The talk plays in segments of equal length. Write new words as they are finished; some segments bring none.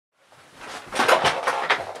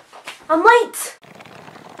I'm late!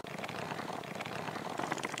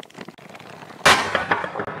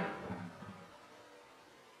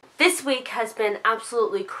 This week has been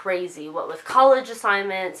absolutely crazy, what with college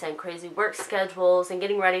assignments and crazy work schedules and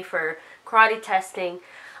getting ready for karate testing.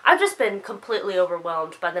 I've just been completely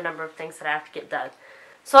overwhelmed by the number of things that I have to get done.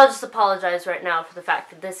 So I'll just apologize right now for the fact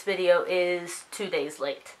that this video is 2 days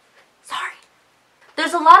late. Sorry.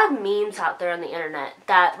 There's a lot of memes out there on the internet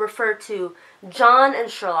that refer to John and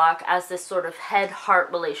Sherlock as this sort of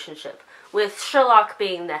head-heart relationship, with Sherlock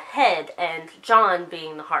being the head and John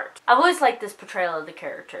being the heart. I've always liked this portrayal of the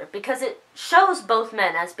character because it shows both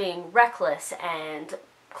men as being reckless and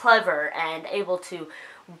clever and able to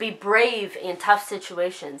be brave in tough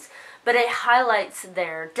situations, but it highlights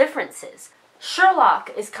their differences.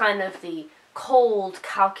 Sherlock is kind of the cold,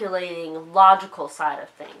 calculating, logical side of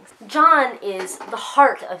things. John is the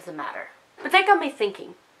heart of the matter. But that got me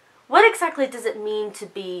thinking, what exactly does it mean to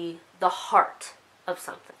be the heart of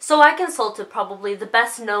something? So I consulted probably the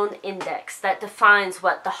best known index that defines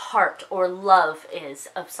what the heart or love is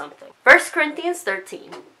of something. 1 Corinthians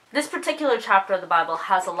 13. This particular chapter of the Bible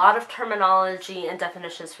has a lot of terminology and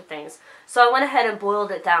definitions for things, so I went ahead and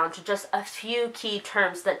boiled it down to just a few key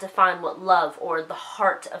terms that define what love or the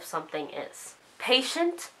heart of something is.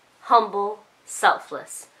 Patient, humble,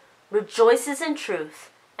 selfless, rejoices in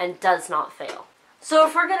truth, and does not fail. So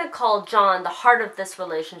if we're going to call John the heart of this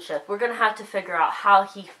relationship, we're going to have to figure out how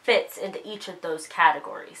he fits into each of those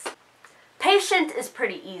categories. Patient is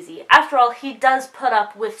pretty easy. After all, he does put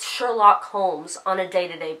up with Sherlock Holmes on a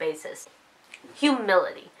day-to-day basis.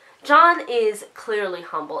 Humility. John is clearly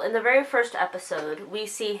humble. In the very first episode, we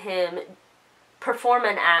see him perform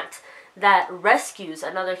an act that rescues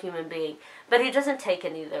another human being, but he doesn't take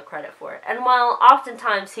any of the credit for it. And while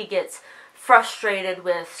oftentimes he gets frustrated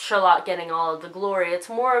with Sherlock getting all of the glory, it's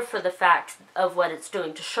more for the fact of what it's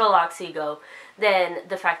doing to Sherlock's ego than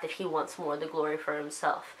the fact that he wants more of the glory for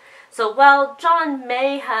himself. So while John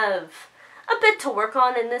may have a bit to work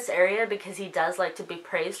on in this area because he does like to be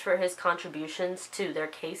praised for his contributions to their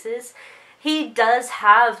cases, he does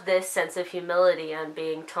have this sense of humility and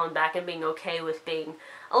being toned back and being okay with being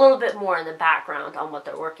a little bit more in the background on what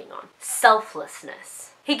they're working on. Selflessness.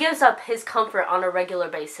 He gives up his comfort on a regular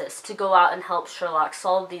basis to go out and help Sherlock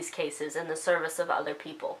solve these cases in the service of other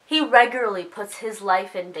people. He regularly puts his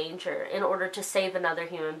life in danger in order to save another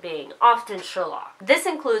human being, often Sherlock. This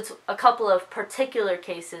includes a couple of particular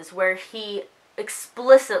cases where he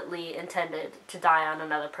explicitly intended to die on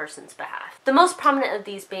another person's behalf. The most prominent of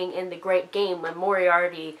these being in The Great Game, when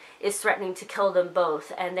Moriarty is threatening to kill them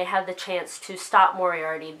both and they have the chance to stop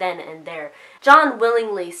Moriarty then and there. John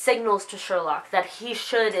willingly signals to Sherlock that he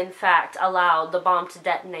should in fact allow the bomb to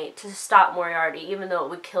detonate to stop Moriarty, even though it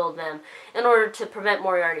would kill them, in order to prevent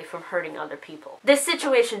Moriarty from hurting other people. This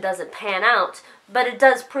situation doesn't pan out, but it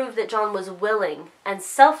does prove that John was willing and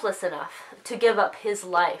selfless enough to give up his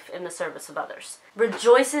life in the service of others.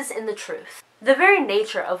 Rejoices in the truth. The very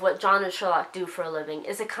nature of what John and Sherlock do for a living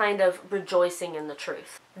is a kind of rejoicing in the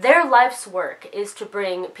truth. Their life's work is to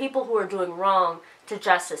bring people who are doing wrong to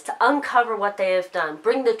justice, to uncover what they have done,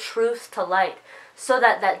 bring the truth to light so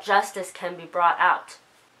that that justice can be brought out.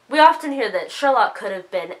 We often hear that Sherlock could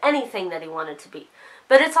have been anything that he wanted to be,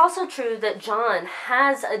 but it's also true that John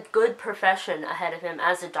has a good profession ahead of him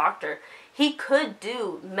as a doctor. He could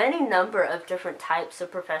do many number of different types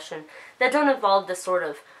of profession that don't involve this sort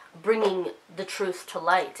of bringing the truth to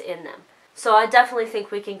light in them. So I definitely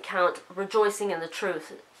think we can count rejoicing in the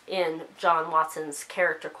truth in John Watson's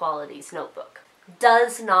character qualities notebook.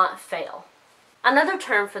 Does not fail. Another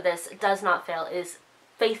term for this does not fail is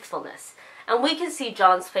faithfulness. And we can see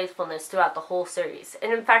John's faithfulness throughout the whole series.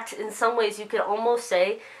 And in fact, in some ways you could almost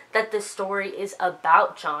say that this story is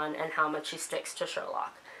about John and how much he sticks to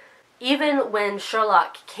Sherlock. Even when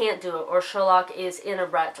Sherlock can't do it, or Sherlock is in a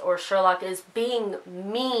rut, or Sherlock is being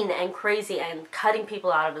mean and crazy and cutting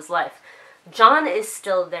people out of his life, John is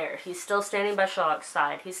still there. He's still standing by Sherlock's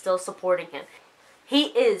side. He's still supporting him. He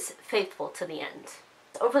is faithful to the end.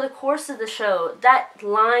 Over the course of the show, that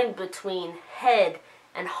line between head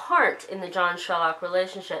and heart in the John-Sherlock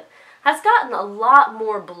relationship has gotten a lot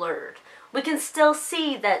more blurred. We can still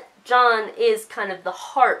see that John is kind of the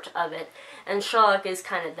heart of it, and Sherlock is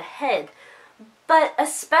kind of the head. But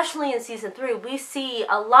especially in Season 3, we see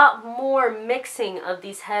a lot more mixing of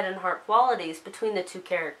these head and heart qualities between the two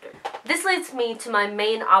characters. This leads me to my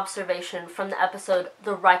main observation from the episode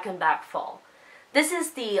The Reichenbach Fall. This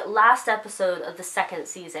is the last episode of the second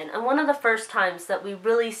season, and one of the first times that we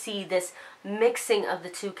really see this mixing of the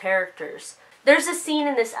two characters. There's a scene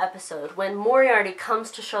in this episode when Moriarty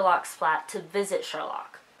comes to Sherlock's flat to visit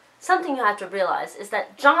Sherlock. Something you have to realize is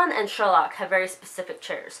that John and Sherlock have very specific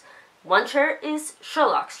chairs. One chair is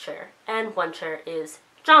Sherlock's chair, and one chair is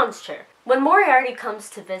John's chair. When Moriarty comes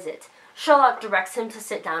to visit, Sherlock directs him to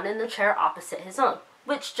sit down in the chair opposite his own,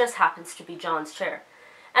 which just happens to be John's chair.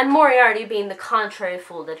 And Moriarty, being the contrary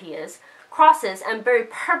fool that he is, crosses and very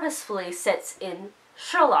purposefully sits in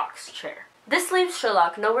Sherlock's chair. This leaves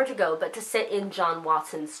Sherlock nowhere to go but to sit in John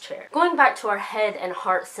Watson's chair. Going back to our head and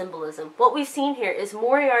heart symbolism, what we've seen here is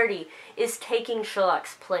Moriarty is taking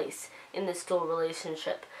Sherlock's place in this dual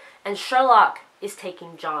relationship, and Sherlock is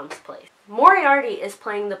taking John's place. Moriarty is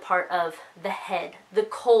playing the part of the head, the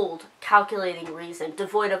cold, calculating reason,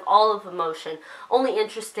 devoid of all of emotion, only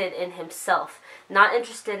interested in himself, not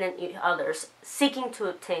interested in others, seeking to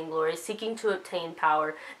obtain glory, seeking to obtain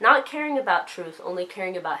power, not caring about truth, only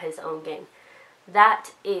caring about his own gain.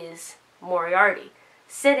 That is Moriarty,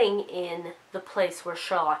 sitting in the place where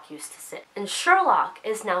Sherlock used to sit. And Sherlock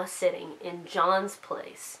is now sitting in John's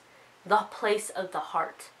place, the place of the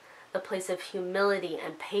heart, the place of humility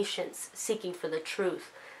and patience, seeking for the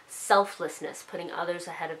truth, selflessness, putting others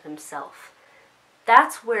ahead of himself.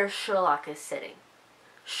 That's where Sherlock is sitting.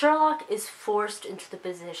 Sherlock is forced into the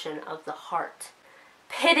position of the heart,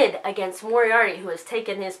 pitted against Moriarty, who has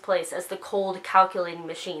taken his place as the cold, calculating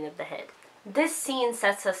machine of the head. This scene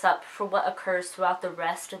sets us up for what occurs throughout the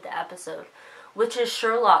rest of the episode, which is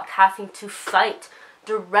Sherlock having to fight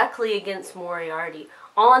directly against Moriarty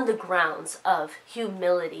on the grounds of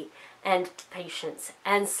humility and patience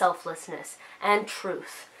and selflessness and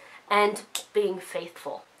truth and being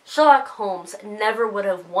faithful. Sherlock Holmes never would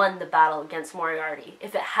have won the battle against Moriarty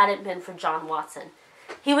if it hadn't been for John Watson.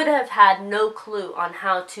 He would have had no clue on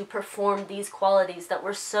how to perform these qualities that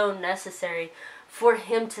were so necessary for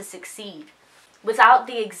him to succeed. Without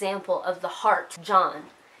the example of the heart, John,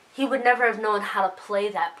 he would never have known how to play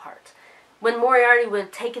that part. When Moriarty would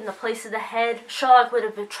have taken the place of the head, Sherlock would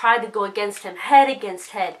have tried to go against him, head against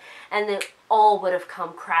head, and it all would have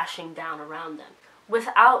come crashing down around them.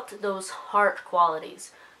 Without those heart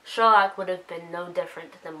qualities, Sherlock would have been no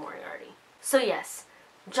different than Moriarty. So yes,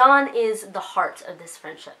 John is the heart of this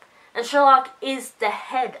friendship, and Sherlock is the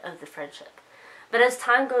head of the friendship. But as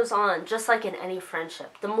time goes on, just like in any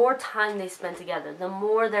friendship, the more time they spend together, the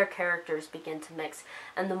more their characters begin to mix,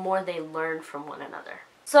 and the more they learn from one another.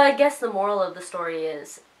 So I guess the moral of the story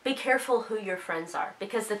is, be careful who your friends are,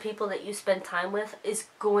 because the people that you spend time with is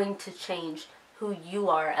going to change who you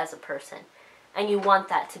are as a person. And you want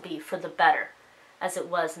that to be for the better, as it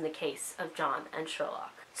was in the case of John and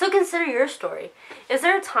Sherlock. So consider your story. Is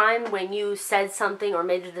there a time when you said something or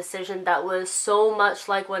made a decision that was so much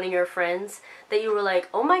like one of your friends that you were like,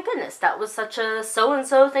 oh my goodness, that was such a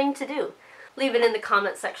so-and-so thing to do? Leave it in the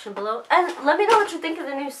comment section below, and let me know what you think of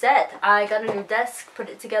the new set. I got a new desk, put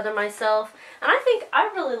it together myself, and I think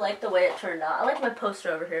I really like the way it turned out. I like my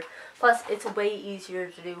poster over here. Plus, it's way easier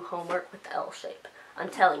to do homework with the L shape. I'm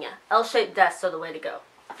telling you, L-shaped desks are the way to go.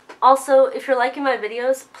 Also, if you're liking my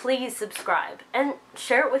videos, please subscribe and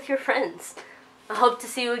share it with your friends. I hope to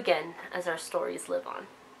see you again as our stories live on.